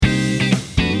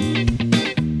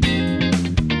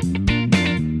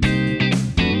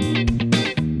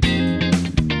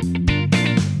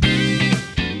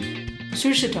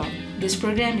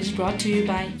program is brought to you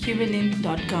by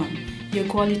QAlink.com, your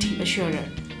quality assurer,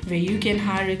 where you can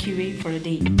hire a QA for a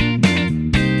day.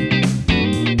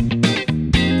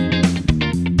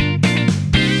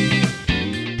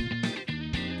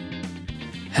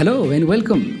 Hello and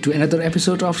welcome to another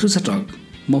episode of Susa Talk.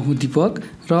 म हुँ दिपक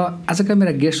र आजका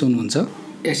मेरा guest हुनुहुन्छ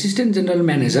assistant general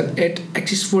manager at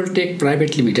Axis Voltech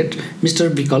private limited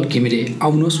mister Vikal Ghimire.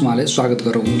 आउनुहोस् उहाँलाई स्वागत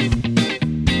गरौँ।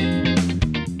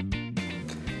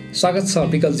 स्वागत छ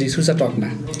विकलजी सुसा टकमा।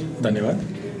 धन्यवाद।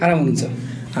 आराम हुनुहुन्छ?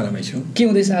 आरामै छु। के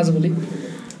हुँदैछ आजभोलि?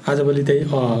 आजभोलि त्यही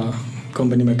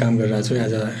कम्पनीमा काम गरिरहेको छु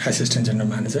as a assistant general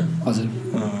manager. हजुर।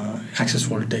 एक्सिस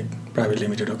वोल्टेक प्राइभेट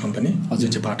लिमिटेडको कम्पनी जुन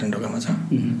चाहिँ पाटनढोकामा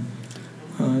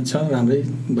छ राम्रै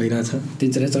भइरहेछ।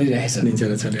 दिनचर्या चलिरहेछ।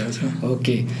 दिनचर्या चलिरहेछ।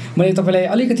 ओके, मैले तपाईँलाई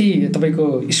अलिकति तपाईँको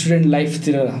स्टुडेन्ट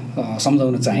लाइफतिर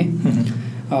सम्झाउन चाहेँ।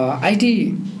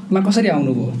 आइटीमा कसरी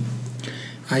आउनुभयो?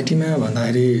 आइटीमा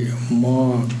भन्दाखेरि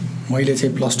मैले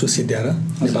चाहिँ +2 सिद्ध्याएर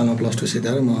नेपालमा +2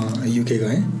 सिद्ध्याएर म युके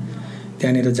गएँ।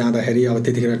 त्यहाँनिर जाँदाखेरि अब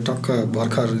त्यतिखेर टक्क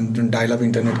भर्खर जुन डायल अप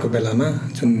इन्टरनेटको बेलामा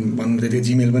जुन भन्नु त्यतिखेर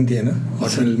जिमेल पनि थिएन,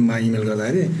 हटमेलमा इमेल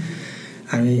गर्दाखेरि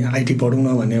हामी आइटी पढौँ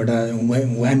न भन्ने एउटा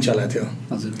वाम चलाएको थियो।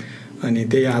 हजुर। अनि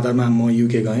त्यही आधारमा म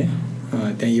युके गएँ।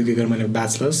 त्यहाँ युके गएर मैले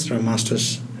ब्याचलर्स र मास्टर्स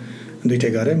दुइटै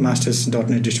गरेँ। मास्टर्स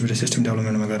 .NET डिस्ट्रिब्युटेड सिस्टम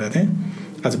डेभलपमेन्टमा गरेको थिएँ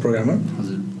एज अ प्रोग्रामर।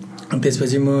 हजुर। अनि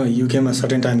त्यसपछि म युकेमा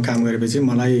सर्टेन टाइम काम गरेपछि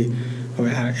मलाई अब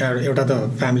एउटा त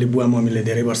फ्यामिली बुवा मम्मीले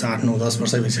धेरै वर्ष 8, 9, 10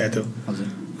 वर्ष भइसकेको थियो। हजुर।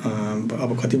 अब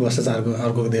कति वर्ष चाहिँ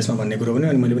अर्को देशमा भन्ने कुरो पनि।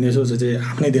 अनि मैले पनि यसो सोचेँ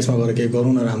आफ्नै देशमा गएर केही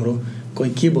गरौँ न राम्रो, कोही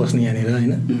के बस्ने यहाँनिर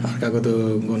होइन, अर्काको त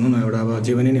गर्नु न एउटा अब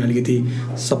जे भने नि अलिकति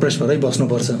सप्रेस भएरै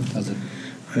बस्नुपर्छ। हजुर।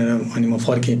 अनि म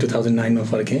फर्केँ 2009मा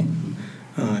फर्केँ।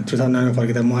 2009मा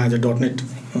फर्किँदा म एज अ .NET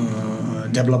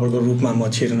डेभलपरको रूपमा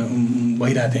म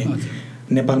भइरहेको थिएँ।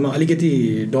 नेपालमा अलिकति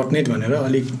 .NET भनेर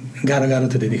अलिक गाह्रो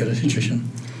थियो त्यतिखेर सिचुएसन।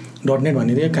 .NET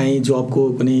भनेर काहीँ जबको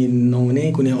पनि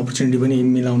नहुने, कुनै अपर्च्युनिटी पनि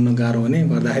मिलाउन गाह्रो हुने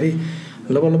गर्दाखेरि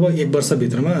लगभग 1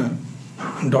 वर्षभित्रमा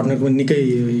 .NETको निकै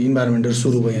इन्भाइरोमेन्टहरू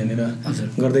सुरु भयो यहाँनिर।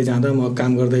 गर्दै जाँदा म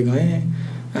काम गर्दै गएँ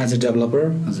एज अ डेभलपर।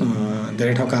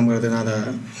 धेरै ठाउँ काम गर्दै जाँदा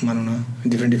भनौँ न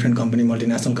डिफ्रेन्ट कम्पनी,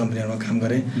 मल्टिनेसनल कम्पनीहरूमा काम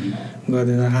गरेँ।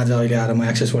 गर्दै जाँदा आज अहिले आएर म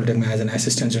axis वोल्टेकमा as an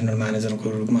assistant general म्यानेजरको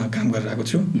रूपमा काम गरिरहेको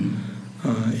छु।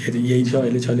 यही छ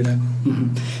अहिले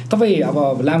चलिरहेको। तपाईँ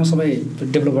अब लामो समय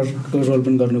डेभलपरको रोल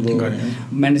पनि गर्नुभयो,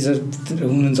 म्यानेजर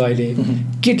हुनुहुन्छ अहिले।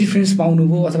 के डिफ्रेन्स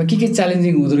पाउनुभयो अथवा के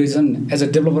च्यालेन्जिङ हुँदो रहेछन् एज अ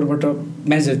डेभलपरबाट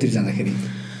म्यानेजरतिर जाँदाखेरि?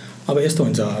 अब यस्तो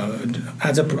हुन्छ,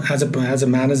 as a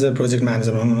manager, project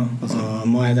manager भनौँ न,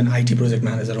 म as an IT project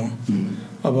manager हुँ।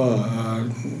 अब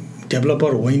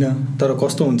डेभलपर होइन, तर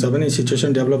कस्तो हुन्छ भने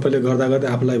सिचुएसन डेभलपरले गर्दा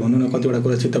आफूलाई भनौँ न कतिवटा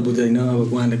कुरा चित्त बुझ्दैन।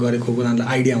 अब उहाँले गरेको उनीहरूलाई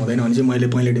आइडिया हुँदैन भने चाहिँ मैले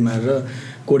पहिल्यै मारेर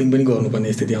कोडिङ पनि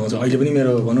गर्नुपर्ने स्थिति आउँछ। अहिले पनि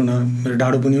मेरो भनौँ न मेरो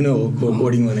डाडो पनि नै हो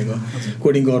कोडिङ भनेको।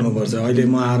 कोडिङ गर्नुपर्छ। अहिले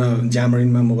म आएर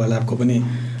ज्यामरिनमा मोबाइल एपको पनि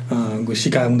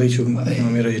सिकाउँदैछु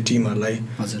मेरो टिमहरूलाई।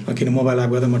 किन मोबाइल एप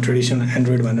गर्दा म ट्रेडिसनल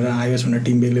एन्ड्रोइड भनेर iOS भनेर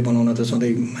टिम बेगले बनाउन त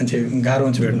सधैँ मान्छे गाह्रो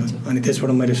हुन्छ भेट्न। अनि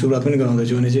त्यसबाट मैले सुरुवात पनि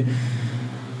गराउँदैछु भने चाहिँ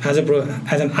as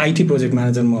an IT project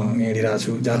manager म हिँडिरहेको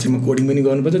छु, जहाँ चाहिँ म कोडिङ पनि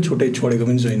गर्नुपर्छ, छुट्टै छोडेको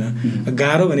पनि छैन।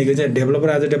 गाह्रो भनेको चाहिँ डेभलपर,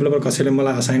 एज अ डेभलपर कसैले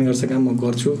मलाई असाइन गर्छ काम, म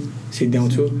गर्छु,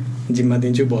 सिद्ध्याउँछु, जिम्मा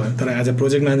दिन्छु, भयो। तर एज अ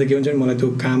प्रोजेक्ट म्यानेजर के हुन्छ भने मलाई त्यो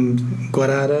काम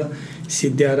गराएर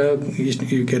सिद्ध्याएर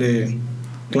के अरे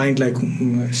क्लाइन्टलाई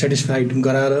सेटिस्फाइड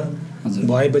गराएर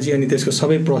भएपछि अनि त्यसको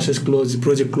सबै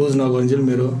प्रोजेक्ट क्लोज नगरुन्जेल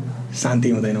मेरो शान्ति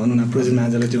हुँदैन भनौँ न। प्रोजेक्ट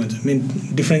म्यानेजरले त्यो हुन्छ, मेन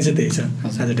डिफ्रेन्स चाहिँ त्यही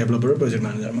छ एज अ डेभलपर र प्रोजेक्ट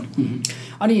म्यानेजरमा।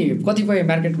 अनि कतिपय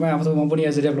मार्केटमा अब म पनि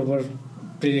एज अ डेभलपर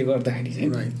प्रेरित गर्दाखेरि चाहिँ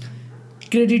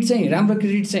क्रेडिट चाहिँ राम्रो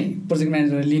क्रेडिट चाहिँ प्रोजेक्ट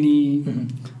म्यानेजरले लिने,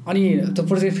 अनि त्यो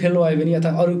प्रोजेक्ट फेल भयो भने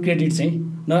अथवा अरू क्रेडिट चाहिँ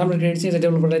नराम्रो क्रेडिट चाहिँ एज अ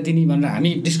डेभलपरलाई दिने भनेर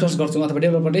हामी डिस्कस गर्छौँ अथवा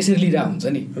डेभलपरले यसरी लिइरहेको हुन्छ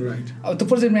नि। अब त्यो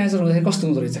प्रोजेक्ट म्यानेजर हुँदाखेरि कस्तो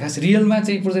हुँदो रहेछ? खास रियलमा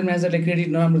चाहिँ प्रोजेक्ट म्यानेजरले क्रेडिट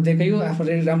नराम्रो दिएकै हो,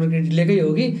 आफूले राम्रो क्रेडिट लिएकै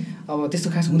हो कि अब त्यस्तो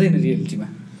खास हुँदैन रियलिटीमा?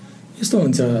 यस्तो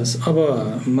हुन्छ, अब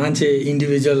मान्छे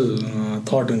इन्डिभिजुअल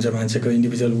थट हुन्छ, मान्छेको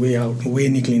इन्डिभिजुअल वे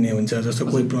निक्लिने हुन्छ। जस्तो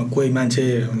कोही मान्छे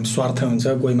स्वार्थ हुन्छ,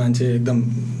 कोही मान्छे एकदम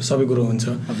सबै कुरो हुन्छ।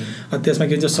 त्यसमा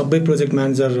के हुन्छ, सबै प्रोजेक्ट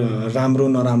म्यानेजर राम्रो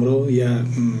नराम्रो या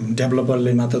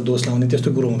डेभलपरले मात्र दोष लाउने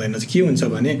त्यस्तो कुरो हुँदैन। के हुन्छ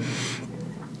भने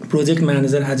project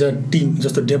manager as a team,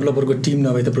 जस्तो डेभलपरको टिम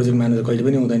नभए त प्रोजेक्ट म्यानेजर कहिले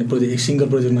पनि हुँदैन, एक सिङ्गल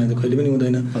प्रोजेक्ट म्यानेजर कहिले पनि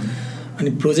हुँदैन। अनि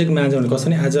प्रोजेक्ट म्यानेजर भने कस्तो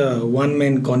नि as a one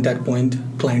man contact point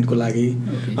क्लाइन्टको लागि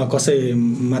कसै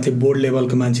माथि बोर्ड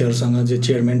लेभलको मान्छेहरूसँग चाहिँ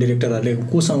चेयरम्यान डिरेक्टरहरूले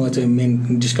कोसँग चाहिँ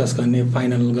मेन डिस्कस गर्ने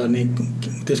फाइनल गर्ने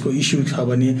त्यसको इस्यु छ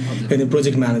भने त्यहाँदेखि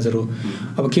प्रोजेक्ट म्यानेजर हो।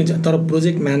 अब के हुन्छ तर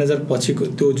प्रोजेक्ट म्यानेजर पछिको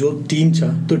त्यो जो टिम छ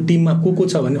त्यो टिममा को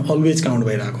छ भने अलवेज काउन्ट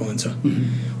भइरहेको हुन्छ।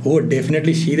 हो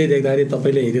डेफिनेटली सिधै देख्दाखेरि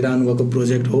तपाईँले हेरिरहनु भएको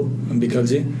प्रोजेक्ट हो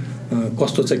विकलजी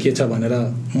कस्तो छ के छ भनेर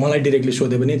मलाई डिरेक्टली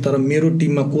सोधे पनि तर मेरो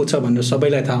टिममा को छ भनेर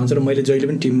सबैलाई थाहा हुन्छ र मैले जहिले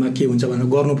पनि टिममा के हुन्छ भनेर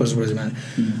गर्नुपर्छ प्रोजेक्ट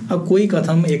म्यानेजर। अब कोही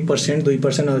कथम 1%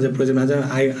 2% अझ project manager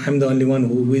I'm the only one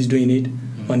who is doing it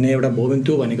भन्ने एउटा भयो भने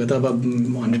त्यो भनेको त अब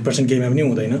 100% केहीमा पनि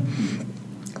हुँदैन।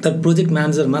 तर प्रोजेक्ट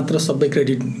म्यानेजर मात्र सबै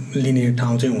क्रेडिट लिने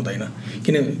ठाउँ चाहिँ हुँदैन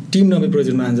किन टिम नभए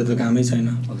प्रोजेक्ट म्यानेजर त कामै छैन।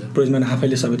 प्रोजेक्ट म्यानेजर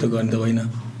आफैले सबै त गर्ने त होइन।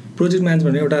 प्रोजेक्ट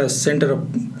म्यानेजमेन्ट एउटा सेन्टर अफ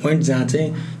पोइन्ट जहाँ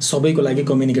चाहिँ सबैको लागि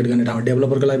कम्युनिकेट गर्ने ठाउँ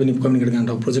डेभलपरको लागि पनि कम्युनिकेट गर्ने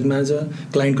ठाउँ प्रोजेक्ट म्यानेजर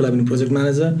क्लाइन्टको लागि पनि प्रोजेक्ट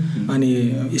म्यानेजर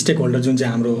अनि स्टेक होल्डर जुन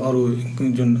चाहिँ हाम्रो अरू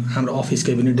जुन हाम्रो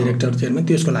अफिसकै पनि डिरेक्टर चेयरम्यान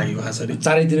त्यसको लागि हो। खासरी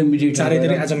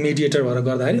चारैतिर एज अ मिडिएटर भएर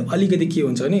गर्दाखेरि अलिकति के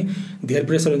हुन्छ भने धेरै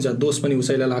प्रेसर हुन्छ दोष पनि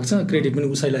उसैलाई लाग्छ क्रेडिट पनि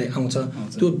उसैलाई आउँछ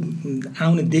त्यो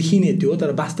आउने देखिने त्यो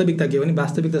तर वास्तविकता के हो भने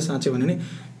वास्तविकता साँच्चै भन्यो भने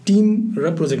टिम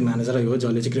र प्रोजेक्ट म्यानेजरै हो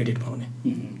जसले चाहिँ क्रेडिट पाउने।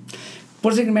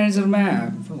 प्रोजेक्ट म्यानेजरमा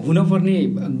हुनुपर्ने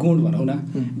गुण भनौँ न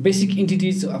बेसिक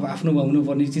इन्टिटिज अब आफ्नोमा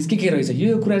हुनुपर्ने चिज के रहेछ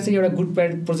यो कुरा चाहिँ एउटा गुड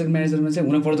प्रोजेक्ट म्यानेजरमा चाहिँ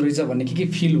हुनुपर्दो रहेछ भन्ने के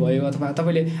फिल भयो अथवा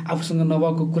तपाईँले आफूसँग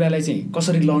नभएको कुरालाई चाहिँ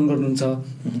कसरी लर्न गर्नुहुन्छ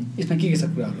यसमा के छ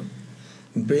कुराहरू?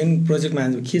 ब्रेन प्रोजेक्ट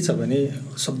म्यानेजर के छ भने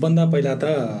सबभन्दा पहिला त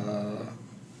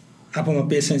आफूमा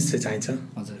पेसेन्स चाहिँ चाहिन्छ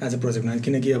एज अ प्रोजेक्ट म्यानेजर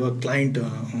किनकि अब क्लाइन्ट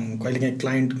कहिलेकाहीँ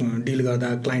क्लाइन्ट डिल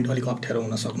गर्दा क्लाइन्ट अलिक अप्ठ्यारो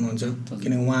हुन सक्नुहुन्छ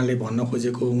किनकि उहाँले भन्न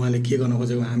खोजेको उहाँले के गर्न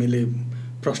खोजेको हामीले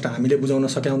प्रश्न हामीले बुझाउन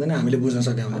सकेका हुँदैन हामीले बुझ्न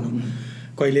सकेका हुँदैनौँ।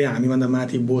 कहिले हामीभन्दा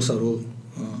माथि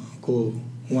बोसहरूको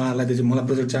उहाँहरूलाई चाहिँ मलाई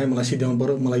प्रोजेक्ट चाहियो मलाई सिध्याउनु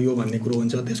पऱ्यो मलाई यो भन्ने कुरो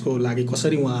हुन्छ त्यसको लागि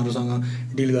कसरी उहाँहरूसँग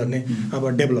डिल गर्ने। अब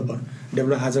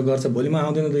डेभलपर आज गर्छ भोलि म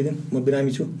आउँदैन 2 दिन म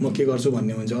बिरामी छु म के गर्छु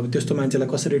भन्ने हुन्छ। अब त्यस्तो मान्छेलाई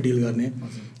कसरी डिल गर्ने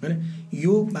होइन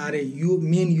यो बारे यो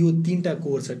मेन यो 3टा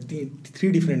कोर छ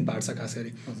 3 डिफ्रेन्ट पार्ट छ खास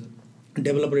गरी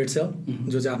डेभलपर इटसेल्फ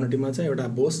जो चाहिँ आफ्नो टिममा छ एउटा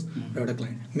बोस र एउटा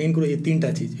क्लाइन्ट मेन कुरो यो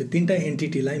 3टा चिज यो 3टा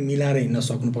एन्टिटीलाई मिलाएर हिँड्न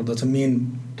सक्नुपर्दछ मेन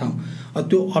ठाउँ। अब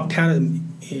त्यो अप्ठ्यारो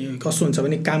कस्तो हुन्छ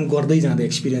भने काम गर्दै जाँदा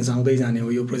एक्सपिरियन्स आउँदै जाने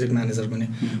हो यो प्रोजेक्ट म्यानेजर पनि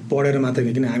पढेर मात्र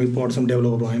किन हामी पढ्छौँ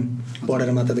डेभलपर भयौँ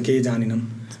पढेर मात्र त केही जानेनौँ।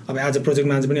 अब एज अ प्रोजेक्ट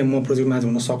म्यानेजर पनि म प्रोजेक्ट म्यानेजर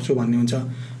हुन सक्छु भन्ने हुन्छ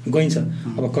गइन्छ।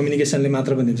 अब कम्युनिकेसनले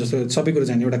मात्र पनि जस्तो सबै कुरो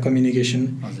चाहिने एउटा कम्युनिकेसन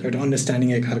एउटा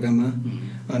अन्डरस्ट्यान्डिङ एकअर्कामा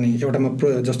अनि एउटामा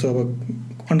जस्तो अब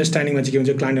अन्डरस्ट्यान्डिङमा चाहिँ के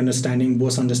हुन्छ क्लाइन्ट अन्डरस्ट्यान्डिङ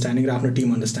बोस अन्डरस्ट्यान्डिङ र आफ्नो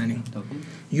टिम अन्डरस्ट्यान्डिङ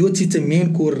यो चिज चाहिँ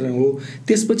मेन कोर हो।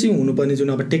 त्यसपछि हुनुपर्ने जुन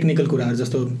अब टेक्निकल कुराहरू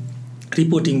जस्तो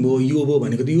रिपोर्टिङ भयो यो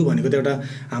भनेको त एउटा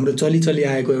हाम्रो चलि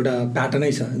आएको एउटा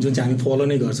प्याटर्नै छ जुन चाहिँ हामी फलो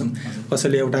नै गर्छौँ।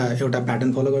 कसैले एउटा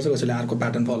प्याटर्न फलो गर्छ कसैले अर्को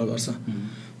प्याटर्न फलो गर्छ।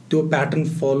 त्यो प्याटर्न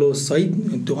फलो सहित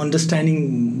त्यो अन्डरस्ट्यान्डिङ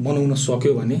बनाउन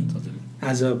सक्यो भने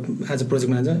एज अ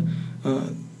प्रोजेक्ट म्यानेजर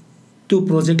त्यो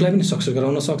प्रोजेक्टलाई पनि सक्सेस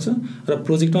गराउन सक्छ र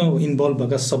प्रोजेक्टमा इन्भल्भ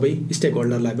भएका सबै स्टेक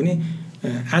होल्डरलाई पनि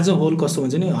एज अ होल कस्तो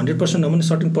हुन्छ नि 100% नभने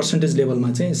सर्टेन पर्सेन्टेज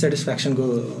लेभलमा चाहिँ सेटिस्फ्याक्सनको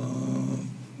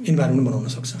इन्भाइरोमेन्ट बनाउन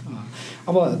सक्छ।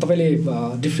 अब तपाईँले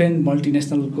डिफ्रेन्ट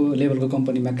मल्टिनेसनलको लेभलको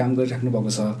कम्पनीमा काम गरिराख्नु भएको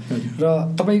छ र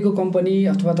तपाईँको कम्पनी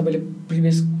अथवा तपाईँले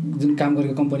प्रिभियस जुन काम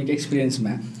गरेको कम्पनीको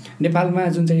एक्सपिरियन्समा नेपालमा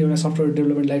जुन चाहिँ एउटा सफ्टवेयर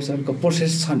डेभलपमेन्ट लाइफ साइकलको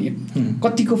प्रोसेस छ नि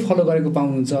कतिको फलो गरेको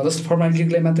पाउनुहुन्छ जस्ट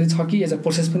फर्मालिटीले मात्रै छ कि एज अ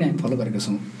प्रोसेस पनि हामी फलो गरेको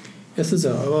छौँ? यस्तो छ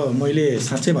अब मैले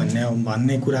साँच्चै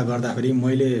भन्ने कुरा गर्दाखेरि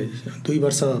मैले 2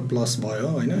 वर्ष प्लस भयो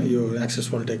होइन यो एक्सेस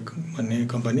वर्ल्डटेक भन्ने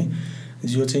कम्पनी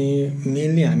जो चाहिँ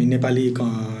मेनली हामी नेपाली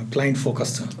क्लाइन्ट फोकस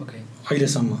छ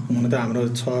अहिलेसम्म। हुन त हाम्रो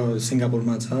छ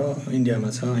सिङ्गापुरमा छ इन्डियामा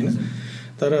छ होइन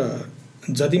तर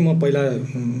जति म पहिला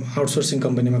आउटसोर्सिङ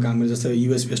कम्पनीमा काम गरेँ जस्तो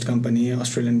US based company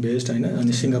Australian based होइन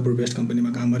अनि सिङ्गापुर बेस्ड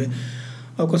कम्पनीमा काम गरेँ।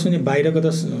 अब कसो भने बाहिरको त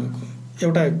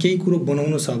एउटा केही कुरो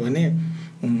बनाउनु छ भने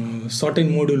सर्टेन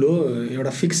मोड्युल हो एउटा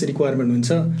फिक्स रिक्वायरमेन्ट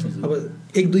हुन्छ। अब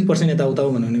 1-2% यताउता हो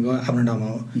भनेको आफ्नो ठाउँमा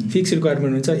हो फिक्स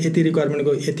रिक्वायरमेन्ट हुन्छ यति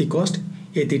रिक्वायरमेन्टको यति कस्ट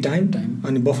यति टाइम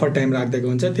अनि बफर टाइम राखिदिएको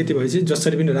हुन्छ त्यति भएपछि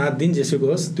जसरी पनि रात दिन जेसुकै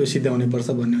होस् त्यो सिद्ध्याउनै पर्छ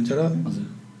भन्ने हुन्छ र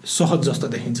सहज जस्तो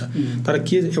देखिन्छ। तर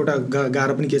के एउटा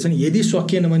गाह्रो पनि के छ नि यदि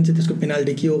सकिएन भने चाहिँ त्यसको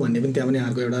पेनाल्टी के हो भन्ने पनि त्यहाँ पनि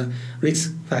अर्को एउटा रिस्क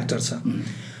फ्याक्टर छ।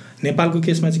 नेपालको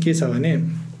केसमा चाहिँ के छ भने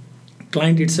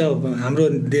क्लाइन्ट इट्सेल्फ हाम्रो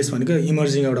देश भनेको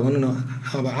इमर्जिङ एउटा भनौँ न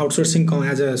अब आउटसोर्सिङ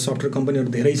एज अ सफ्टवेयर कम्पनीहरू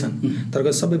धेरै छन्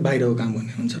तर सबै बाहिरको काम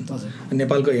गर्ने हुन्छ।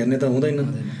 नेपालको हेर्ने त हुँदैन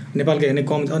नेपालको हेर्ने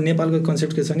कम नेपालको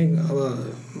कन्सेप्ट के छ नि अब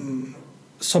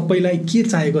सबैलाई के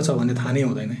चाहिएको छ भन्ने थाहा नै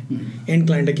हुँदैन एन्ड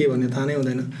क्लाइन्टलाई के भन्ने थाहा नै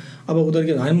हुँदैन। अब उनीहरू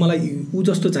के होइन मलाई ऊ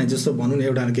जस्तो चाहिन्छ जस्तो भनौँ न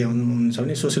एउटा के हुन्छ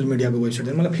भने सोसियल मिडियाको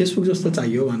वेबसाइट मलाई फेसबुक जस्तो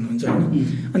चाहियो भन्नुहुन्छ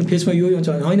होइन अनि फेसमा यो हुन्छ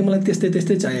होइन मलाई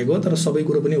त्यस्तै चाहिएको तर सबै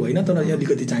कुरो पनि होइन तर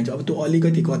अलिकति चाहिन्छ। अब त्यो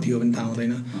अलिकति कति हो भने थाहा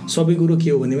हुँदैन सबै कुरो के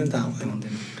हो भन्ने पनि थाहा हुँदैन।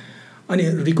 अनि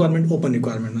रिक्वायरमेन्ट ओपन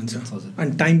रिक्वायरमेन्ट हुन्छ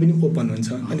अनि टाइम पनि ओपन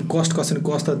हुन्छ अनि कस्ट कसरी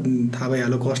कस्ट त थाहा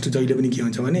भइहाल्यो कस्ट जहिले पनि के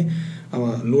हुन्छ भने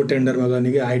अब लो टेन्डरमा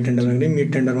गर्ने कि हाई टेन्डरमा गर्ने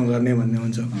मिड टेन्डरमा गर्ने भन्ने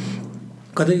हुन्छ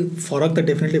कतै फरक त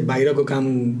डेफिनेटली बाहिरको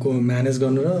कामको म्यानेज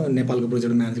गर्नु र नेपालको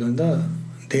प्रोजेक्ट म्यानेज गर्नु त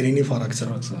धेरै नै फरक छ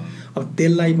अब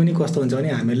त्यसलाई पनि कस्तो हुन्छ भने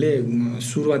हामीले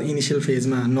सुरुवात इनिसियल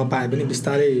फेजमा नपाए पनि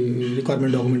बिस्तारै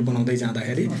रिक्वायरमेन्ट डकुमेन्ट बनाउँदै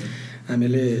जाँदाखेरि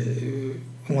हामीले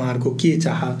उहाँहरूको के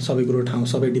चाह सबै कुरो ठाउँ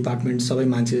सबै डिपार्टमेन्ट सबै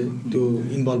मान्छे त्यो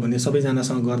इन्भल्भ हुने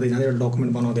सबैजनासँग गर्दै जाँदै एउटा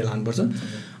डकुमेन्ट बनाउँदै लानुपर्छ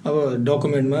अब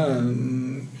डकुमेन्टमा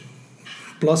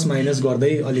प्लस माइनस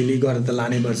गर्दै अलिअलि गरेर त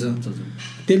लानै पर्छ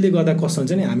त्यसले गर्दा कस्तो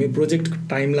हुन्छ नि हामी प्रोजेक्ट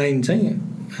टाइमलाइन चाहिँ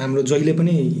हाम्रो जहिले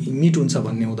पनि मिट हुन्छ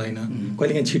भन्ने हुँदैन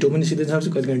कहिलेकाहीँ छिटो पनि सिधै सक्छ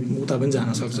कहिलेकाहीँ उता पनि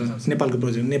जान सक्छ नेपालको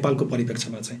प्रोजेक्ट नेपालको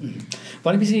परिप्रेक्ष्यमा चाहिँ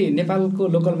भनेपछि नेपालको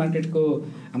लोकल मार्केटको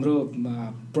हाम्रो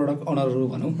प्रडक्ट ओनरहरू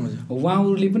भनौँ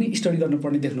उहाँहरूले पनि स्टडी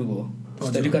गर्नुपर्ने देख्नुभयो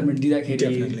रिक्वायरमेन्ट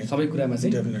दिँदाखेरि सबै कुरामा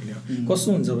चाहिँ डेफिनेटली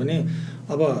कस्तो हुन्छ भने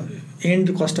अब एन्ड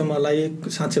कस्टमरलाई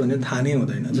साँच्चै भने थाहा नै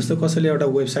हुँदैन जस्तो कसैले एउटा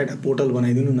वेबसाइट पोर्टल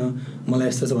बनाइदिनु न मलाई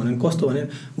यस्तो छ भने कस्तो भने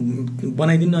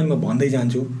बनाइदिनु अनि म भन्दै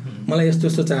जान्छु मलाई यस्तो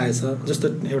यस्तो चाहिएछ जस्तो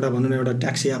एउटा भनौँ न एउटा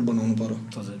ट्याक्सी एप बनाउनु पऱ्यो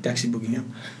ट्याक्सी बुकिङ एप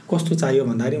कस्तो चाहियो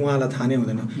भन्दाखेरि उहाँलाई थाहा नै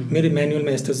हुँदैन मेरो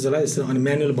म्यानुअलमा यस्तो यस्तो चलायो यस्तो अनि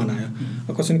म्यानुअल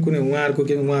बनायो कसैले कुनै उहाँहरूको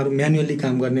के उहाँहरू म्यानुअली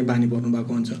काम गर्ने बानी पर्नु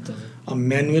भएको हुन्छ अब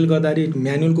म्यानुअल गर्दाखेरि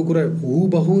म्यानुअलको कुरा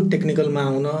हुबहु टेक्निकलमा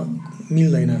आउन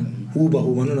मिल्दैन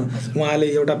हुबहु भनौँ न उहाँले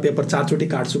एउटा पेपर 4 चोटि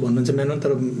काट्छु भन्नुहुन्छ म्यानुअल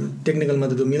तर टेक्निकलमा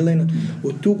त त्यो मिल्दैन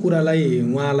त्यो कुरालाई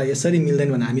उहाँलाई यसरी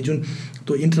मिल्दैन भने हामी जुन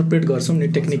त्यो इन्टरप्रेट गर्छौँ नि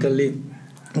टेक्निकल्ली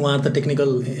उहाँ त टेक्निकल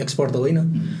एक्सपर्ट त होइन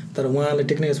तर उहाँले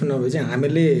टेक्निकल एक्सपर्ट नभए चाहिँ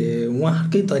हामीले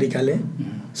उहाँकै तरिकाले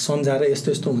सम्झाएर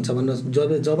यस्तो यस्तो हुन्छ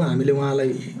भनेर जब हामीले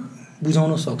उहाँलाई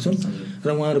बुझाउन सक्छौँ र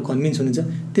उहाँहरू कन्भिन्स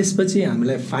हुनुहुन्छ त्यसपछि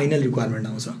हामीलाई फाइनल रिक्वायरमेन्ट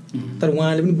आउँछ तर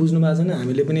उहाँले पनि बुझ्नु भएको छैन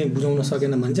हामीले पनि बुझाउन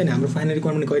सकेन भने चाहिँ हाम्रो फाइनल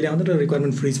रिक्वायरमेन्ट कहिले आउँदैन र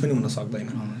रिक्वायरमेन्ट फ्रिज पनि हुन सक्दैन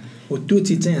हो त्यो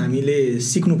चिज चाहिँ हामीले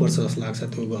सिक्नुपर्छ जस्तो लाग्छ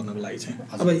त्यो गर्नको लागि चाहिँ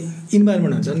अब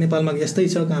इन्भाइरोमेन्ट हुन्छ नेपालमा यस्तै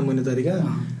छ काम गर्ने तरिका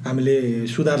हामीले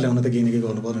सुधार ल्याउन त केही न केही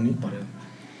गर्नु पर्यो नि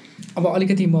अब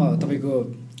अलिकति म तपाईँको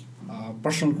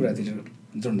पर्सनल कुरातिर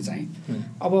जोड्न चाहेँ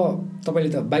अब तपाईँले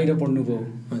त बाहिर पढ्नुभयो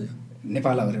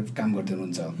नेपाल आएर काम गर्दै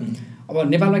हुनुहुन्छ अब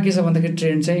नेपालमा के छ भन्दाखेरि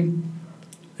ट्रेन्ड चाहिँ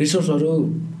रिसोर्सहरू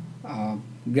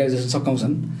ग्रेजुएसन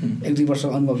सकाउँछन् 1-2 वर्ष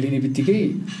अनुभव लिने बित्तिकै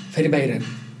फेरि बाहिर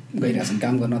गइरहेछन्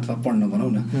काम गर्न अथवा पढ्न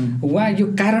भनौँ न उहाँ यो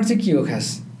कारण चाहिँ के हो खास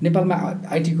नेपालमा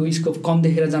आइटीको स्कोप कम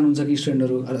देखेर जानुहुन्छ कि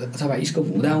स्टुडेन्टहरू अथवा स्कोप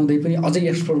हुँदाहुँदै पनि अझै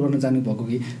एक्सप्लोर गर्न जानुभएको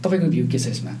कि तपाईँको भ्यू के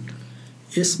छ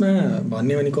यसमा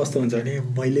भन्ने भने कस्तो हुन्छ भने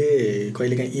मैले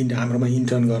कहिलेकाहीँ हाम्रोमा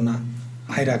इन्टर्न गर्न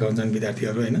आइरहेका हुन्छन्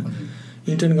विद्यार्थीहरू होइन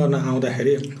इन्टर्न गर्न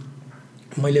आउँदाखेरि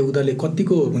मैले उनीहरूले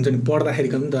कतिको हुन्छ नि पढ्दाखेरि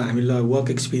पनि त हामीलाई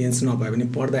वर्क एक्सपिरियन्स नभए पनि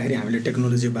पढ्दाखेरि हामीले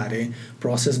टेक्नोलोजी बारे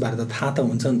प्रोसेस बारे त थाहा त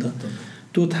हुन्छ नि त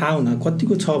त्यो थाहा हुन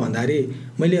कतिको छ भन्दाखेरि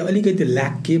मैले अलिकति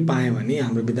ल्याक के पाएँ भने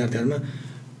हाम्रो विद्यार्थीहरूमा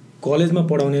कलेजमा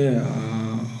पढाउने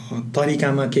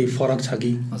तरिकामा केही फरक छ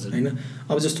कि होइन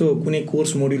अब जस्तो कुनै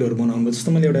कोर्स मोड्युलहरू बनाउनु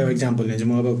जस्तो मैले एउटा इक्जाम्पल लिन्छु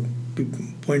म अब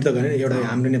पोइन्ट त गरेँ एउटा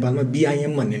हाम्रो नेपालमा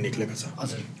BIM भन्ने निक्लेको छ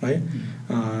है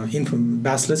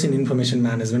ब्याचलर्स इन इन्फर्मेसन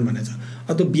म्यानेजमेन्ट भनेको छ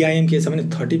अब त्यो BIM के छ भने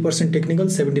 30% टेक्निकल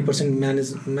 70%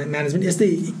 म्यानेजमेन्ट यस्तै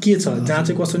के छ जहाँ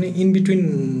चाहिँ कस्तो नि इन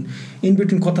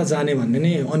बिट्विन कता जाने भन्ने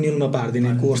नै अन्यलमा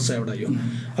पारिदिने कोर्स छ एउटा यो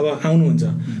अब आउनुहुन्छ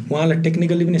उहाँलाई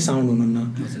टेक्निकली पनि साउन्ड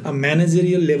हुनुहुन्न अब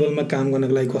म्यानेजरियल लेभलमा काम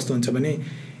गर्नको लागि कस्तो हुन्छ भने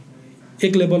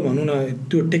एक लेभल भनौँ न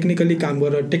त्यो टेक्निकली काम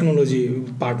गरेर टेक्नोलोजी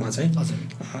पार्टमा चाहिँ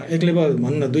एक लेभल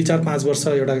भनौँ न 2-4-5 वर्ष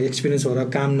एउटा एक्सपिरियन्स भएर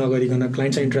काम नगरिकन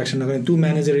क्लाइन्टसँग इन्ट्रेक्सन नगरिकन त्यो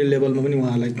म्यानेजरियल लेभलमा पनि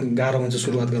उहाँलाई गाह्रो हुन्छ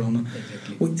सुरुवात गराउन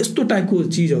यस्तो टाइपको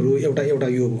चिजहरू एउटा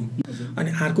यो हो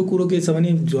अनि अर्को कुरो के छ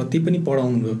भने जति पनि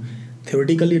पढाउनु भयो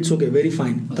theoretically it's okay very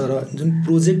fine तर जुन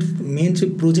प्रोजेक्ट मेन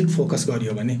चाहिँ प्रोजेक्ट फोकस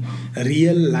गरियो भने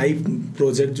रियल लाइफ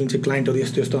प्रोजेक्ट जुन चाहिँ क्लाइन्टहरू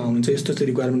यस्तो यस्तो आउनुहुन्छ यस्तो यस्तो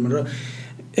रिक्वायरमेन्ट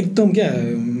भनेर एकदम क्या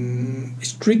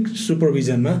स्ट्रिक्ट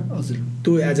सुपरभिजनमा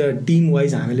त्यो एज अ टिम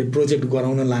वाइज हामीले प्रोजेक्ट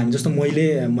गराउन लाग्यौँ जस्तो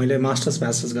मैले मास्टर्स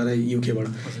ब्याचलर्स गरेँ युकेबाट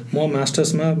म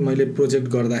मास्टर्समा मैले प्रोजेक्ट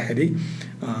गर्दाखेरि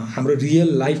हाम्रो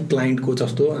रियल लाइफ क्लाइन्टको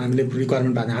जस्तो हामीले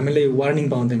रिक्वायरमेन्ट पाउँथ्यौँ हामीले वार्निङ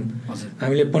पाउँथ्यौँ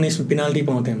हामीले पनिसमेन्ट पेनाल्टी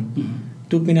पाउँथ्यौँ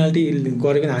त्यो पेनाल्टी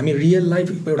गरेको हामी रियल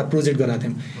लाइफ एउटा प्रोजेक्ट गराएको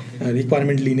थियौँ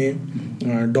रिक्वायरमेन्ट लिने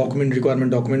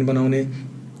रिक्वायरमेन्ट डकुमेन्ट बनाउने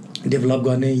डेभलप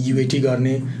गर्ने UAT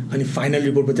गर्ने अनि फाइनल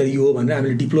रिपोर्ट पछाडि यो हो भनेर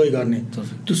हामीले डिप्लोय गर्ने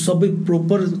त्यो सबै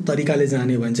प्रोपर तरिकाले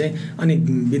जाने भने चाहिँ अनि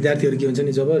विद्यार्थीहरू के हुन्छ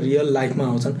नि जब रियल लाइफमा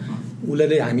आउँछन्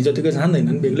उसले हामी जतिको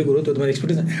जान्दैनन् बेग्लै कुरो त्यो तपाईँको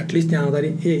एक्सपिरियन्स एटलिस्ट त्यहाँ आउँदाखेरि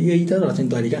यही त रहेछ नि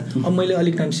तरिका अब मैले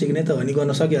अलिक टाइम सिक्ने त अनि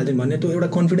गर्न सकिहाल्थेँ भन्ने त्यो एउटा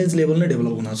कन्फिडेन्स लेभल नै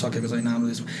डेभलप हुन सकेको छैन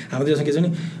हाम्रो देशमा के छ भने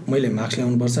मैले मार्क्स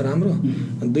ल्याउनुपर्छ राम्रो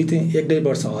 1-2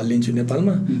 वर्ष हल्लिन्छु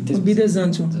नेपालमा विदेश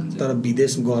जान्छु तर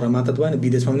विदेश गएर मात्र त भएन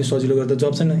विदेशमा पनि सजिलो गरेर त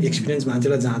जब छैन एक्सपिरियन्स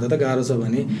मान्छेलाई जाँदा त गाह्रो छ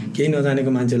भने केही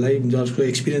नजानेको मान्छेलाई जसको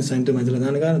एक्सपिरियन्स छैन त्यो मान्छेलाई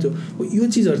जान गाह्रो छ यो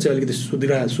चिजहरू चाहिँ अलिकति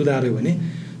सुधार्यो भने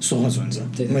सहज हुन्छ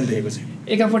मैले देखेको चाहिँ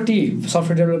एकापट्टि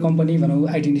सफ्टवेयर डेभलप कम्पनी भनौँ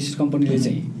आइटी इन्डस्ट्री कम्पनीले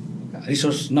चाहिँ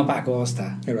रिसोर्स नपाएको अवस्था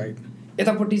राइट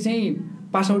यतापट्टि चाहिँ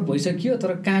पास आउट भइसक्यो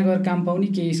तर कहाँ गएर काम पाउने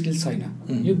केही स्किल्स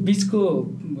छैन यो बिचको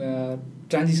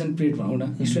ट्रान्जिसन पिरियड भनौँ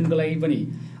न स्टुडेन्टको लागि पनि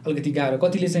अलिकति गाह्रो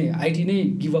कतिले चाहिँ आइटी नै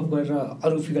गिभअप गरेर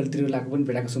अरू फिल्डतिर लागेको पनि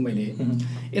भेटाएको छु मैले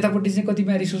यतापट्टि चाहिँ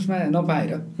कतिपय रिसोर्समा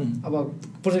नपाएर अब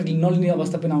प्रोजेक्ट नलिने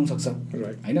अवस्था पनि आउनसक्छ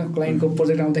होइन क्लाइन्टको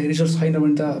प्रोजेक्ट आउँदाखेरि रिसोर्स छैन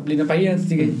भने त लिन पाइएन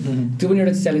त्यतिकै त्यो पनि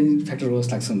एउटा च्यालेन्जिङ फ्याक्टर हो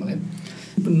जस्तो लाग्छ मलाई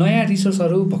नयाँ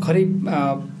रिसोर्सहरू भर्खरै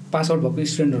पास आउट भएको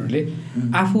स्टुडेन्टहरूले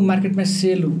आफू मार्केटमा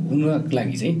सेल हुनको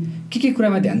लागि चाहिँ के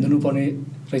कुरामा ध्यान दिनुपर्ने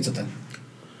रहेछ त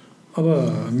अब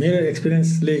मेरो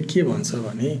एक्सपिरियन्सले के भन्छ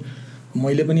भने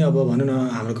मैले पनि अब भनौँ न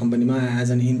हाम्रो कम्पनीमा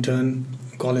एज एन इन्टर्न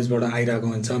कलेजबाट आइरहेको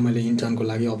हुन्छ मैले इन्टर्नको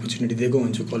लागि अपर्च्युनिटी दिएको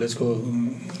हुन्छु कलेजको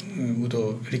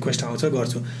रिक्वेस्ट आउँछ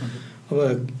गर्छु अब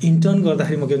इन्टर्न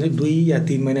गर्दाखेरि म के भन्छ 2 या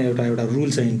 3 महिना एउटा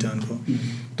रुल छ इन्टर्नको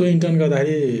त्यो इन्टर्न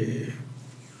गर्दाखेरि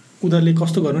उनीहरूले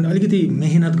कस्तो गर्नु भने अलिकति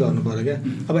मेहनत गर्नु पर्यो क्या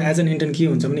अब एज एन इन्टर्न के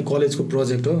हुन्छ भने कलेजको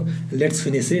प्रोजेक्ट हो let's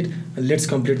finish it let's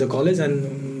complete the college and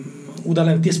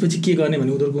उनीहरूलाई त्यसपछि के गर्ने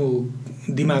भने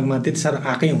उनीहरूको दिमागमा त्यति साह्रो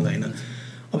आएकै हुँदैन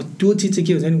अब त्यो चिज चाहिँ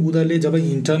के हुन्छ भने उनीहरूले जब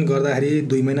इन्टर्न गर्दाखेरि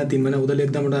 2 महिना 3 महिना उनीहरूले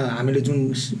एकदम एउटा हामीले जुन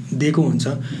दिएको हुन्छ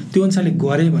त्यो अनुसारले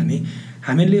गऱ्यो भने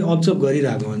हामीले अब्जर्भ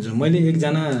गरिरहेको हुन्छ मैले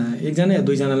एकजना या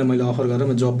 2जनालाई मैले अफर गरेर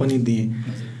म जब पनि दिएँ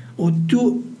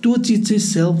त्यो चिज चाहिँ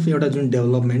सेल्फ एउटा जुन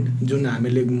डेभलपमेन्ट जुन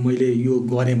मैले यो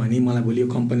गरेँ भने मलाई भोलि यो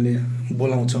कम्पनीले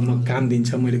बोलाउँछ म काम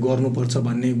दिन्छ मैले गर्नुपर्छ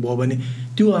भन्ने भयो भने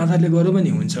त्यो आधारले गर्यो पनि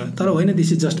हुन्छ तर होइन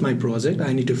this is just my project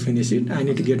I need to finish it I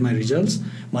need to get my results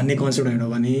भन्ने कन्सेप्ट होइन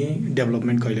भने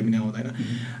डेभलपमेन्ट कहिले पनि आउँदैन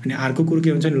अनि अर्को कुरो के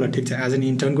हुन्छ नि ल ठिक छ एज एन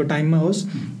इन्टर्नको टाइममा होस्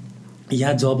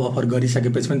या जब अफर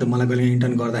गरिसकेपछि पनि त मलाई कहिले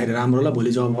इन्टर्न गर्दाखेरि राम्रो होला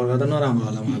भोलि जब अफर गर्दा नराम्रो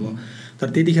होला मलाई तर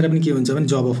त्यतिखेर पनि के हुन्छ भने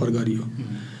जब अफर गरियो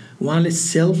उहाँले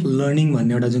सेल्फ लर्निङ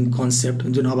भन्ने एउटा जुन कन्सेप्ट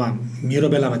जुन अब मेरो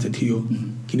बेलामा चाहिँ थियो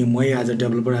किन म as a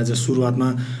developer as a सुरुवातमा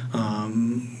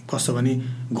कस्तो भने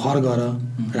घर गएर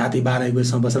राति 12-1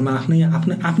 बजीसम्म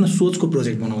बसेर आफ्नो सोचको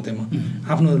प्रोजेक्ट बनाउँथेँ म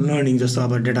आफ्नो लर्निङ जस्तो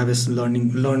अब डेटाबेस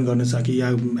लर्न गर्नु छ कि या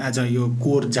एज अ यो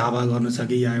कोर जाभा गर्नु छ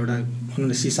कि या एउटा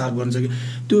सी शार्प गर्नु छ कि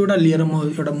त्यो एउटा लिएर म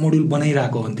एउटा मोड्युल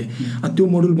बनाइरहेको हुन्थेँ अनि त्यो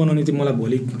मोड्युल बनाउने चाहिँ मलाई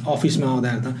भोलि अफिसमा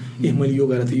आउँदाखेरि त मैले यो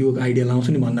गरेर त यो आइडिया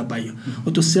लाउँछु नि भन्न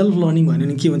पाइयो त्यो सेल्फ लर्निङ भन्यो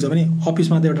भने के हुन्छ भने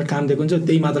अफिसमा त एउटा काम दिएको हुन्छ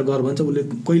त्यही मात्र गर भन्छ उसले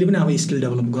कहिले पनि अब स्किल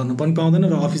डेभलप गर्न पनि पाउँदैन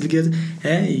र अफिसले के भन्छ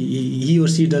he or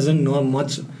she doesn't know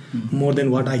much more than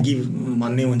what I give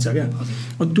भन्ने हुन्छ क्या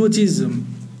त्यो चिज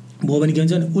भयो भने के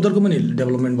हुन्छ भने उनीहरूको पनि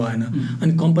डेभलपमेन्ट भएन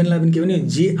अनि कम्पनीलाई पनि के भने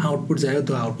जे आउटपुट चाहियो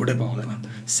त्यो आउटपुटै पाउँदैन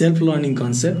सेल्फ लर्निङ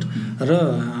कन्सेप्ट र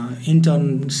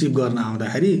इन्टर्नसिप गर्न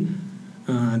आउँदाखेरि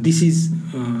this is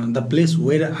the place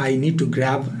where I need to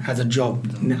grab as a job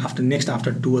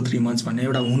after 2 or 3 months भन्ने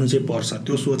एउटा हुनु चाहिँ पर्छ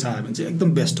त्यो सोच आयो भने चाहिँ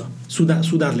एकदम बेस्ट हो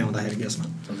सुधार ल्याउँदाखेरि यसमा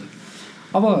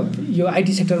अब यो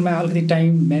आइटी सेक्टरमा अलिकति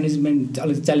टाइम म्यानेजमेन्ट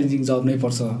अलिक च्यालेन्जिङ जब नै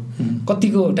पर्छ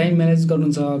कतिको टाइम म्यानेज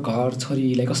गर्नुहुन्छ घर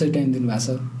छोरीलाई कसरी टाइम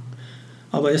दिनुभएको छ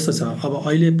अब यस्तो छ अब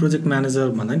अहिले प्रोजेक्ट म्यानेजर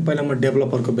भन्दा पनि पहिला म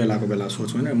डेभलपरको बेला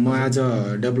सोच्छु होइन म एज अ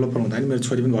डेभलपर हुँदाखेरि मेरो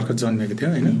छोरी पनि भर्खर जन्मेको थियो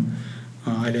होइन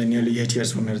अहिले नियरली 8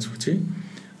 years हो मेरो छोरी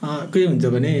के हुन्छ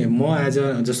भने म एज अ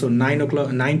जस्तो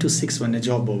 9 to 6 भन्ने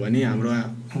जब भयो भने हाम्रो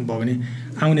भयो भने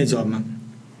आउने जबमा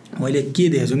मैले के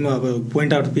देखेको छु म अब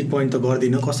पोइन्ट आउट पिक पोइन्ट त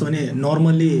गर्दिनँ कस्तो भने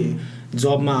नर्मल्ली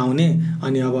जबमा आउने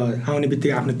अनि अब आउने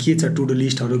बित्तिकै आफ्नो के छ टु डु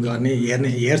लिस्टहरू गर्ने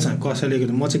हेर्छ कसैले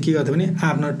म चाहिँ के गर्थेँ भने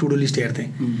आफ्नो टु डु लिस्ट हेर्थेँ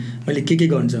मैले के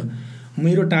गर्नु छ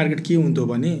मेरो टार्गेट के हुन्थ्यो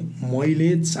भने मैले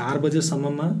 4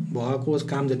 बजेसम्ममा भएको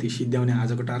काम जति सिद्ध्याउने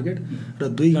आजको टार्गेट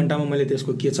र 2 घन्टामा मैले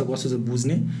त्यसको के छ कसो छ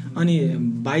बुझ्ने अनि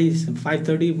बाई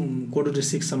 5:30 quarter to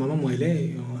 6 सम्ममा मैले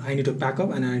I need to pack up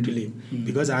and I need to leave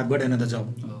because I have got another job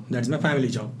that is my family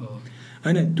जब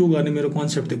होइन त्यो गर्ने मेरो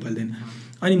कन्सेप्ट थियो पहिलेदेखि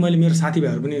अनि मैले मेरो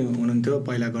साथीभाइहरू पनि हुनुहुन्थ्यो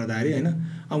पहिला गर्दाखेरि होइन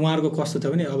अब उहाँहरूको कस्तो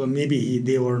छ भने अब maybe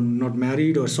they were not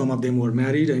married और some of them were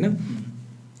married होइन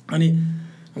अनि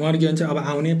उहाँहरू के भन्छ अब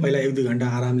आउने पहिला 1-2 घन्टा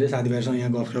आरामले साथीभाइहरूसँग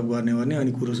यहाँ गफसफ गर्ने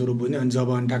अनि कुरोसुरो बुझ्ने अनि जब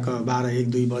अनि ठ्याक्क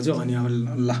 12-1-2 बज्यो अनि अब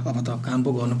ल अब त काम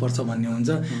पो गर्नुपर्छ भन्ने हुन्छ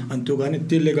अनि त्यो गर्ने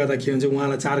त्यसले गर्दा के हुन्छ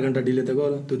उहाँलाई 4 घन्टा डिले त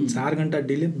गर्यो त्यो 4 घन्टा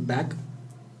डिले ब्याक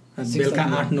बेलुका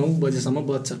 8-9 बजेसम्म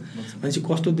बज्छ भनेपछि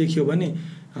कस्तो देखियो भने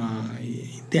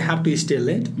they have to stay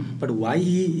late but why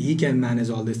Hee can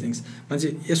manage all this things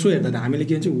मान्छे यसो हेर्दा हामीले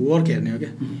के भन्छ वर्क हेर्ने हो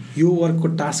क्या यो वर्कको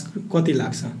टास्क कति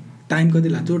लाग्छ टाइम कति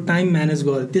लाग्छ त्यो टाइम म्यानेज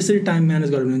गर त्यसरी टाइम म्यानेज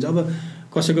गर्यो भने हुन्छ अब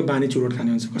कसैको बानी चुरोट खाने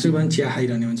हुन्छ कसैको बानी चिया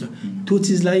खाइरहने हुन्छ त्यो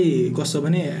चिजलाई कस्तो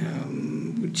भने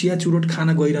चिया चुरोट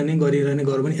खाना गरिरहने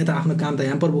गऱ्यो भने यता आफ्नो काम त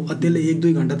ह्याम्पर भयो त्यसले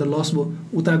 1-2 घन्टा त लस भयो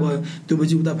उता गयो त्यो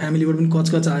पछि उता फ्यामिलीबाट पनि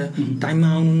कचकच आयो टाइममा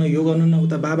आउनु न यो गर्नु न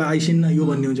उता बाबा आइसिन् न यो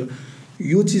भन्ने हुन्छ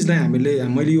यो चिजलाई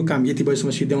मैले यो काम यति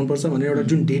बजीसम्म सिद्ध्याउनुपर्छ भनेर एउटा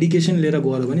जुन डेडिकेसन लिएर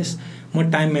गयो भने म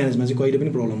टाइम म्यानेजमा चाहिँ कहिले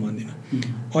पनि प्रब्लम भन्दिनँ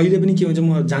अहिले पनि के हुन्छ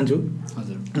म जान्छु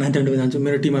 9:30 जान्छु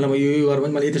मेरो टिमलाई म यो गर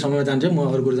भने मैले यति समयमा जान्छु म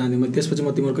अरू कुरो जान्दिनँ म त्यसपछि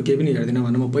म तिमीहरूको केही पनि हेर्दिनँ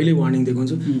भनेर म पहिल्यै वार्निङ दिएको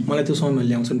हुन्छु मलाई त्यो समयमा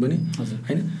ल्याउँछन् पनि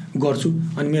होइन गर्छु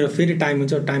अनि मेरो फेरि टाइम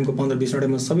हुन्छ टाइमको 15-20 मिनट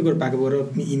म सबै कुरो प्याकअप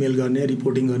गरेर इमेल गर्ने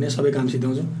रिपोर्टिङ गर्ने सबै काम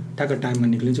सिद्ध्याउँछु ट्याक्क टाइममा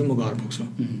निक्लिन्छु म घर पुग्छु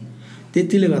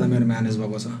त्यतिले गर्दा मेरो म्यानेज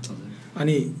भएको छ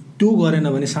अनि त्यो गरेन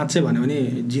भने साँच्चै भन्यो भने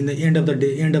जिन्दगी एन्ड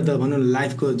अफ द भनौँ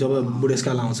लाइफको जब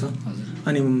बुढेसकाल आउँछ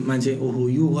अनि मान्छे ओहो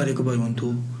यो गरेको भए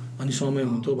हुन्थ्यो अनि समय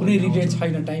हुन्थ्यो कुनै रिग्रेट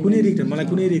छैन टाइम कुनै रिग्रेट मलाई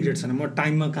कुनै रिग्रेट छैन म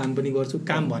टाइममा काम पनि गर्छु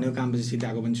काम भनेको काम पछि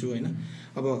सिद्ध्याएको पनि छु होइन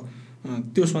अब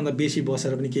त्यसभन्दा बेसी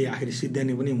बसेर पनि केही आखिर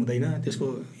सिद्ध्याउने पनि हुँदैन त्यसको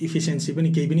इफिसियन्सी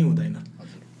पनि केही पनि हुँदैन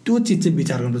त्यो चिज चाहिँ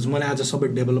विचार गर्नुपर्छ मलाई आज सबै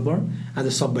डेभलपर आज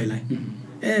सबैलाई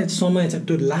समय चाहिँ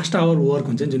त्यो लास्ट आवर वर्क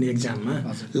हुन्छ नि जुन एक्जाममा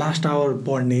लास्ट आवर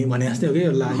पढ्ने भने जस्तै हो कि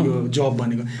यो जब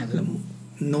भनेको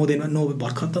 9 दिनमा 9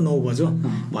 भर्खर त 9 बज्यो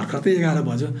भर्खर त 11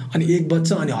 बज्यो अनि 1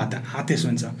 बज्छ अनि हातेस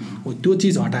हुन्छ हो त्यो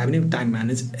चिज हटायो भने टाइम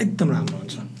म्यानेज एकदम राम्रो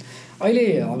हुन्छ अहिले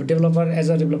अब डेभलपर एज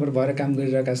अ डेभलपर भएर काम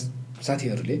गरिरहेका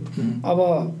साथीहरूले अब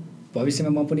भविष्यमा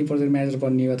म पनि प्रोजेक्ट म्यानेजर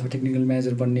बन्ने अथवा टेक्निकल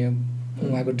म्यानेजर बन्ने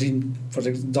उहाँको ड्रिम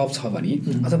प्रोजेक्ट जब छ भने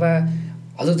अथवा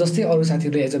हजुर जस्तै अरू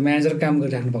साथीहरूले एज अ म्यानेजर काम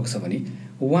गरिराख्नु भएको छ भने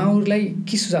उहाँहरूलाई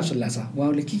के सुझाव सल्लाह छ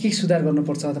उहाँहरूले के सुधार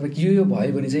गर्नुपर्छ अथवा यो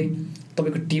भयो भने चाहिँ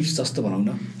तपाईँको टिप्स जस्तो भनौँ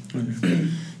न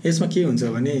यसमा के हुन्छ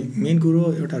भने मेन कुरो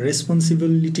एउटा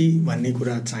रेस्पोन्सिबिलिटी भन्ने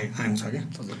कुरा चाहिँ आउँछ क्या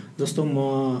जस्तो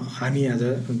हामी एज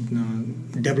अ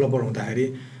डेभलपर हुँदाखेरि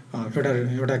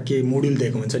एउटा के मोड्युल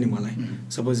दिएको हुन्छ नि मलाई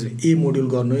सपोज ए मोड्युल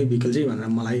गर्नु है बिकल चाहिँ भनेर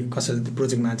मलाई कसैले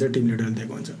प्रोजेक्ट म्यानेजर टिम लिडरले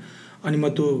दिएको हुन्छ अनि म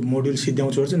त्यो मोड्युल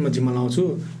सिद्ध्याउँछु चाहिँ म जिम्मा लाउँछु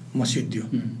म सिद्धियो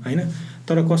होइन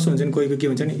तर कस्तो हुन्छ नि कोहीको के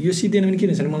हुन्छ नि यो सिद्धिएन भने के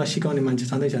हुन्छ नि मलाई सिकाउने मान्छे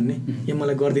छँदैछन् नि या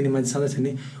मलाई गरिदिने मान्छे छँदैछन्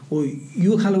नि ओ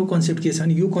यो खालको कन्सेप्ट के छ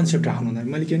नि यो कन्सेप्ट राख्नु हुँदैन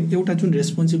मैले के भने एउटा जुन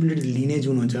रेस्पोन्सिबिलिटी लिने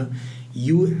जुन हुन्छ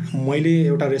यो मैले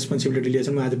एउटा रेस्पोन्सिबिलिटी लिएछ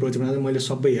म आज प्रोजेक्ट म्यानेजर मैले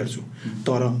सबै हेर्छु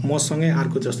तर मसँगै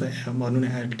अर्को जस्तो भनौँ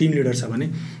न टिम लिडर छ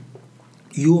भने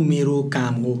यो मेरो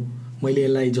काम हो मैले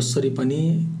यसलाई जसरी पनि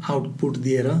आउटपुट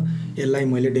दिएर यसलाई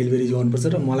मैले डेलिभरी गर्नुपर्छ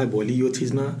र मलाई भोलि यो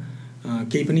चिजमा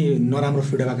केही पनि नराम्रो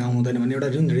फिडब्याक आउनु हुँदैन भन्ने एउटा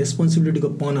जुन रेस्पोन्सिबिलिटीको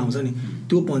पन आउँछ नि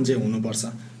त्यो पन चाहिँ हुनुपर्छ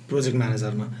प्रोजेक्ट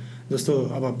म्यानेजरमा जस्तो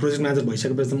अब प्रोजेक्ट म्यानेजर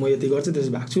भइसकेपछि त म यति गर्छु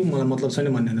त्यसो भएको छु मलाई मतलब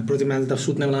छैन भन्ने होइन प्रोजेक्ट म्यानेजर त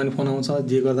सुत्ने बेला पनि फोन आउँछ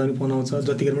जे गर्दा पनि फोन आउँछ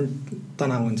जतिखेर पनि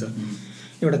तनाव हुन्छ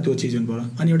एउटा त्यो चिज हुनुपर्यो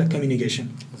अनि एउटा कम्युनिकेसन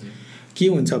के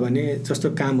हुन्छ भने जस्तो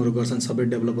कामहरू गर्छन् सबै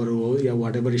डेभलपरहरू हो या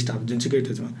वाट एभर स्टाफ जुनसुकै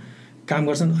त्यसमा काम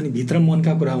गर्छन् अनि भित्र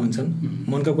मनका कुरा हुन्छन्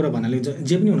मनका कुरा भन्नाले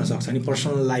जे पनि हुनसक्छ नि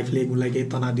पर्सनल लाइफले उसलाई केही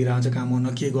तनाव दिइरहेको हुन्छ काम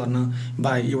गर्न के गर्न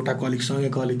बा एउटा कलिगसँगै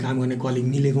काम गर्ने कलिग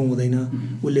मिलेको हुँदैन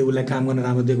उसलाई काम गर्न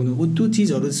राम्रो दिएको हुँदैन त्यो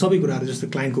चिजहरू सबै कुराहरू जस्तो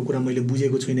क्लाइन्टको कुरा मैले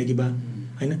बुझेको छुइनँ कि बा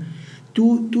होइन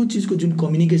त्यो चिजको जुन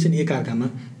कम्युनिकेसन एकअर्कामा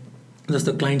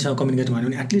जस्तो क्लाइन्टसँग कम्युनिकेट भयो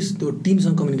भने एटलिस्ट त्यो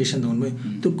टिमसँग कम्युनिकेसन त हुनु भयो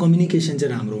त्यो कम्युनिकेसन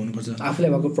चाहिँ राम्रो हुनुपर्छ आफूलाई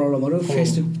भएको प्रब्लमहरू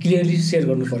फेस क्लियरली सेयर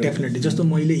गर्नु पर्यो डेफिनेटली जस्तो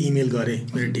मैले इमेल गरेँ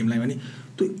मेरो टिमलाई भने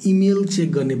त्यो इमेल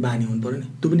चेक गर्ने बानी हुनु पऱ्यो नि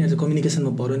त्यो पनि आज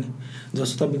कम्युनिकेसनमा पऱ्यो नि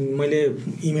जस्तो तपाईँ मैले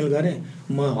इमेल गरेँ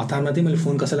म हतारमा थिएँ मैले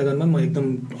फोन कसैलाई गर्नु म एकदम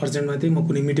अर्जेन्टमा थिएँ म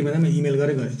कुनै मिटिङमा थिएँ म इमेल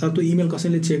गरेँ तर त्यो इमेल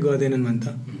कसैले चेक गर्दैनन् भने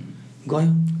त गयो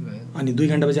अनि 2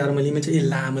 घन्टापछि आएर मैले इमेल चाहिँ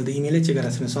ला मैले त इमेलै चेक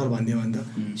गरेको छैन सर भनिदियो भने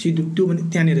त सिधो त्यो पनि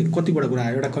त्यहाँनिर कतिवटा कुरा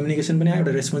आयो एउटा कम्युनिकेसन पनि आयो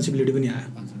एउटा रेस्पोन्सिबिलिटी पनि आयो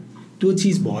त्यो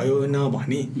चिज भयो न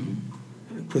भने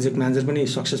प्रोजेक्ट म्यानेजर पनि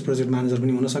सक्सेस प्रोजेक्ट म्यानेजर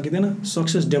पनि हुन सकिँदैन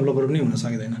सक्सेस डेभलपर पनि हुन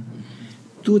सकिँदैन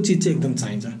त्यो चिज चाहिँ एकदम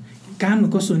चाहिन्छ काम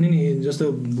कस्तो हुने नि जस्तो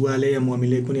बुवाले या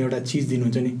मम्मीले कुनै एउटा चिज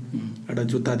दिनुहुन्छ नि एउटा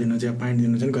जुत्ता दिनुहुन्छ या प्यान्ट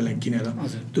दिनुहुन्छ नि कहिलेकाहीँ किनेर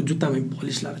त्यो जुत्तामा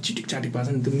पलिस लगाएर चिटिक चाटिक पार्छ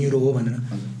नि त्यो मेरो हो भनेर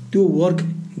त्यो work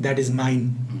that is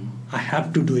mine I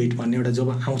have to do it भन्ने एउटा जब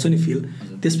आउँछ नि फिल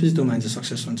त्यसपछि त्यो मान्छे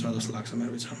सक्सेस हुन्छ जस्तो लाग्छ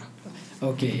मेरो विचारमा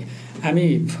ओके हामी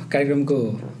कार्यक्रमको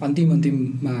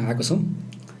अन्तिममा आएको छौँ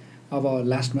अब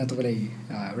लास्टमा तपाईँलाई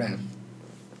एउटा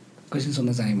क्वेसन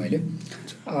सोध्न चाहेँ मैले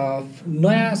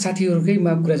नयाँ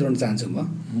साथीहरूकैमा कुरा जोड्न चाहन्छु म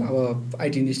अब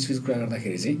आइटी इन्डस्ट्रीको कुरा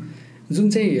गर्दाखेरि चाहिँ जुन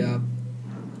चाहिँ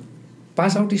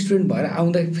पास आउट स्टुडेन्ट भएर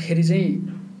आउँदाखेरि चाहिँ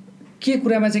के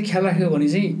कुरामा चाहिँ ख्याल राख्यो भने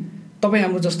चाहिँ तपाईँ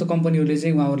हाम्रो जस्तो कम्पनीहरूले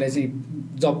चाहिँ उहाँहरूलाई चाहिँ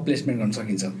जब प्लेसमेन्ट गर्न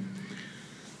सकिन्छ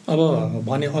अब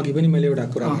भने अघि पनि मैले एउटा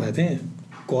कुरा गरेको थिएँ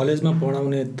कलेजमा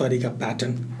पढाउने तरिका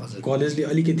प्याटर्न कलेजले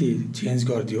अलिकति चेन्ज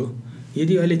गरिदियो।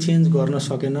 यदि अहिले चेन्ज गर्न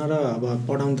सकेन र अब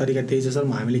पढाउने तरिका त्यही छ सर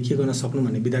हामीले के गर्न सक्नु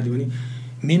भन्ने विद्यार्थी पनि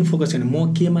मेन फोकस छैन।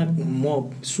 म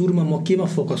सुरुमा म केमा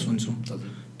फोकस हुन्छु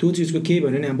त्यो चिजको केही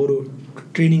भन्यो नि बरु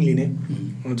ट्रेनिङ लिने,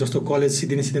 जस्तो कलेज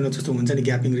सिद्धिने जस्तो हुन्छ नि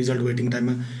ग्यापिङ रिजल्ट वेटिङ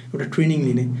टाइममा एउटा ट्रेनिङ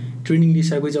लिने। ट्रेनिङ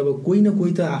लिइसकेपछि अब कोही न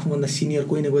कोही त आफूभन्दा सिनियर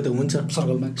कोही न कोही त हुन्छ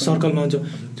सर्कलमा हुन्छ,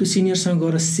 त्यो सिनियरसँग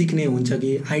गएर सिक्ने हुन्छ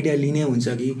कि आइडिया लिने हुन्छ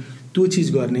कि त्यो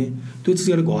चिज गर्ने। त्यो चिज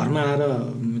गरेर घरमा आएर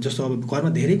जस्तो अब घरमा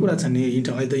धेरै कुरा छन् नि,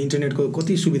 अहिले त इन्टरनेटको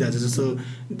कति सुविधा छ, जस्तो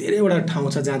धेरैवटा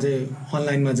ठाउँ छ जहाँ चाहिँ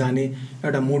अनलाइनमा जाने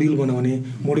एउटा मोड्युल बनाउने,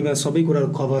 मोड्युलमा सबै कुराहरू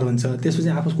कभर हुन्छ। त्यसपछि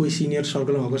आफू कोही सिनियर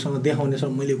सर्कलमा भएकोसँग देखाउने सर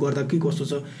मैले गर्दा के कस्तो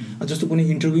छ, जस्तो कुनै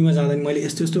इन्टरभ्यूमा जाँदा मैले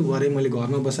यस्तो यस्तो गरेँ, मैले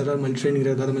घरमा बसेर मैले ट्रेनिङ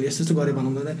गर्दा मैले यस्तो यस्तो गरेँ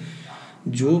भन्दा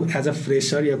जो एज अ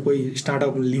फ्रेसर या कोही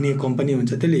स्टार्टअप लिने कम्पनी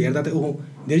हुन्छ त्यसले हेर्दा त ओहो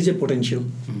देयर इज ए पोटेन्सियल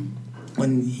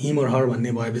अनि हिम और हर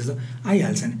भन्ने भएपछि त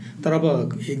आइहाल्छ नि। तर अब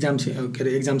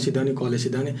एक्जाम सिद्धाउने कलेज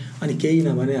सिद्धाउने अनि केही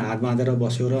नभने हात बाँधेर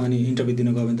बस्यो र अनि इन्टरभ्यू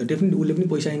दिन गयो भने त डेफिनेटली उसले पनि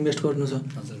पैसा इन्भेस्ट गर्नु छ,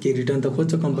 केही रिटर्न त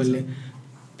खोज्छ कम्पनीले,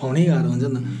 पाउनै गाह्रो हुन्छ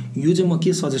नि त। यो चाहिँ म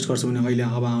के सजेस्ट गर्छु भने अहिले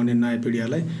अब आउने नयाँ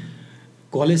पिँढीहरूलाई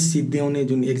कलेज सिद्ध्याउने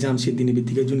जुन एक्जाम सिद्धिने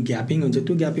बित्तिकै जुन ग्यापिङ हुन्छ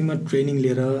त्यो ग्यापिङमा ट्रेनिङ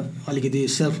लिएर अलिकति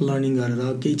सेल्फ लर्निङ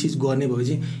गरेर केही चिज गर्ने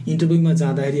भएपछि इन्टरभ्यूमा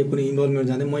जाँदाखेरि कुनै इन्भल्भमेन्ट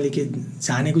जाँदा मैले के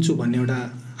जानेको छु भन्ने एउटा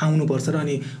आउनुपर्छ र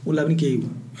अनि उसलाई पनि केही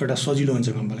एउटा सजिलो हुन्छ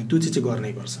कम्पनीलाई, त्यो चिज चाहिँ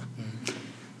गर्नैपर्छ।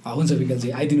 हुन्छ विकलजी,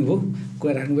 आइदिनु भयो,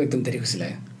 कुरा राख्नुभयो, एकदम धेरै खुसी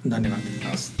लाग्यो, धन्यवाद।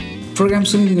 हस्, प्रोग्राम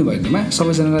सुनिदिनु भएकोमा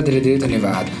सबैजनालाई धेरै धेरै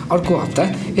धन्यवाद। अर्को हप्ता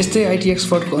यस्तै आइटी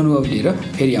एक्सपर्टको अनुभव लिएर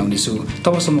फेरि आउनेछु,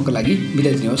 तबसम्मको लागि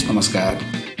बिदा दिनुहोस्,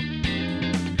 नमस्कार।